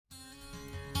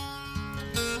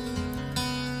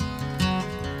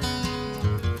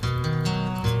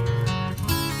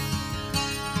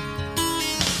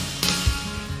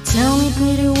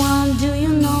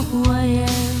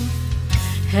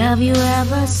you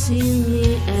ever seen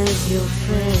me as your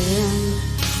friend?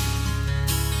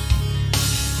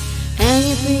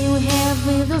 Anything we have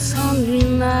with those hungry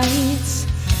nights,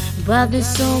 but there's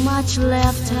so much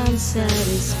left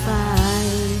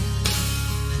unsatisfied.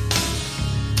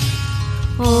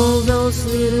 All those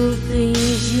little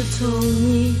things you told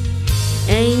me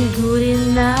ain't good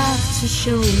enough to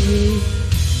show me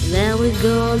that we're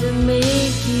gonna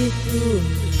make it through.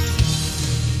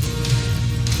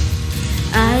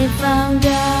 I found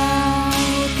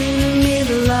out in the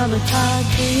middle of a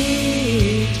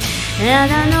heartbeat,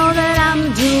 and I know that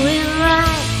I'm doing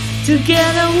right.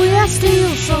 Together we are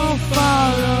still so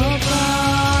far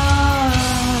apart.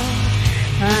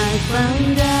 I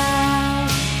found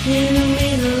out in the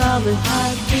middle of a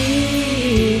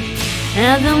heartbeat,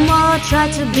 and the more I try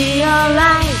to be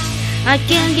alright, I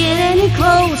can't get any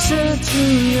closer to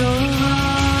your heart.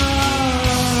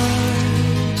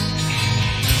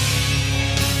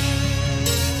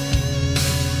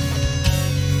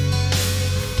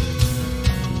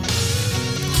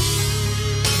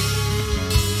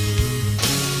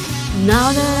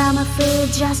 Now that I'm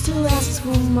afraid just to ask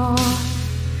for more,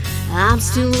 I'm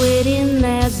still waiting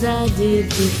as I did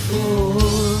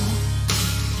before.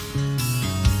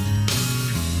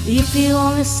 If you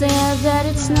only said that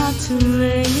it's not too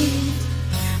late,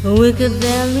 we could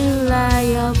then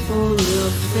rely upon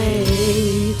your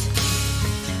fate.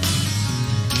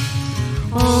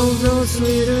 All those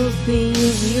little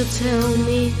things you tell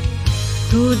me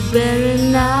could bear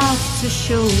enough to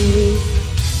show me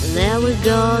that we're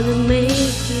gonna make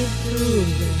it through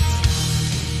this.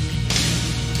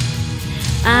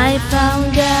 I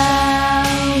found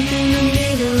out in the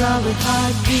middle of a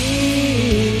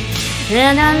heartbeat,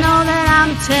 and I know that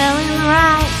I'm telling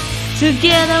right.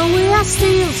 Together we are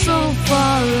still so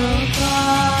far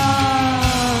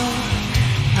apart.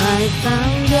 I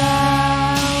found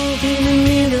out in the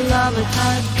middle of a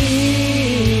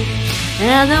heartbeat,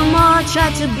 and the more I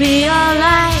try to be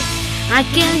alright, I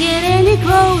can't get any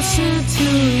closer to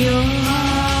your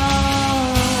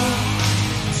heart,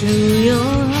 to your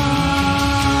heart.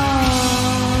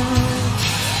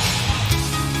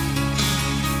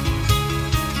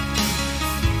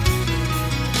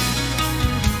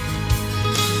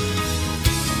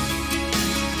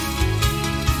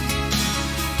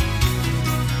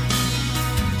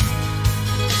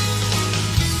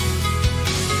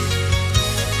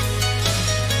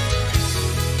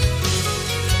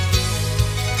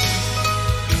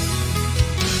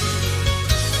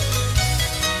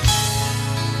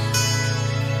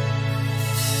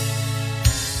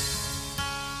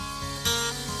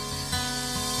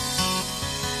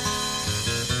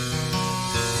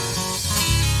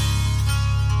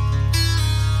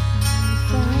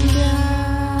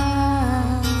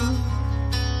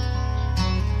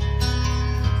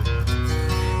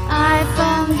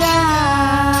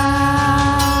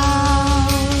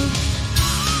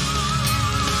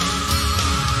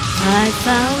 I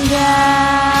found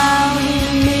out in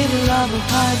the middle of a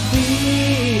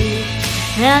heartbeat,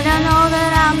 and I know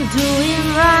that I'm doing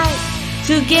right.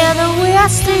 Together we are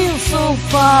still so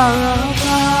far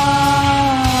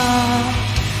apart.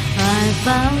 I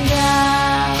found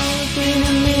out in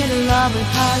the middle of a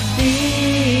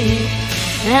heartbeat,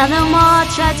 and the more I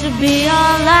try to be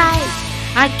alright,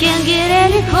 I can't get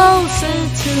any closer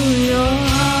to your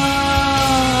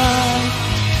heart.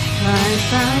 I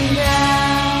found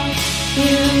out in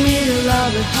the middle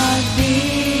of a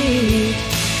heartbeat,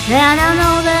 and I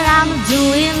know that I'm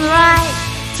doing right.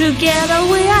 Together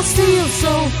we are still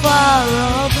so far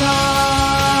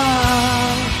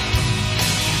apart.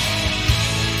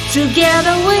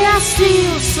 Together we are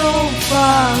still so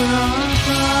far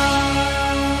apart.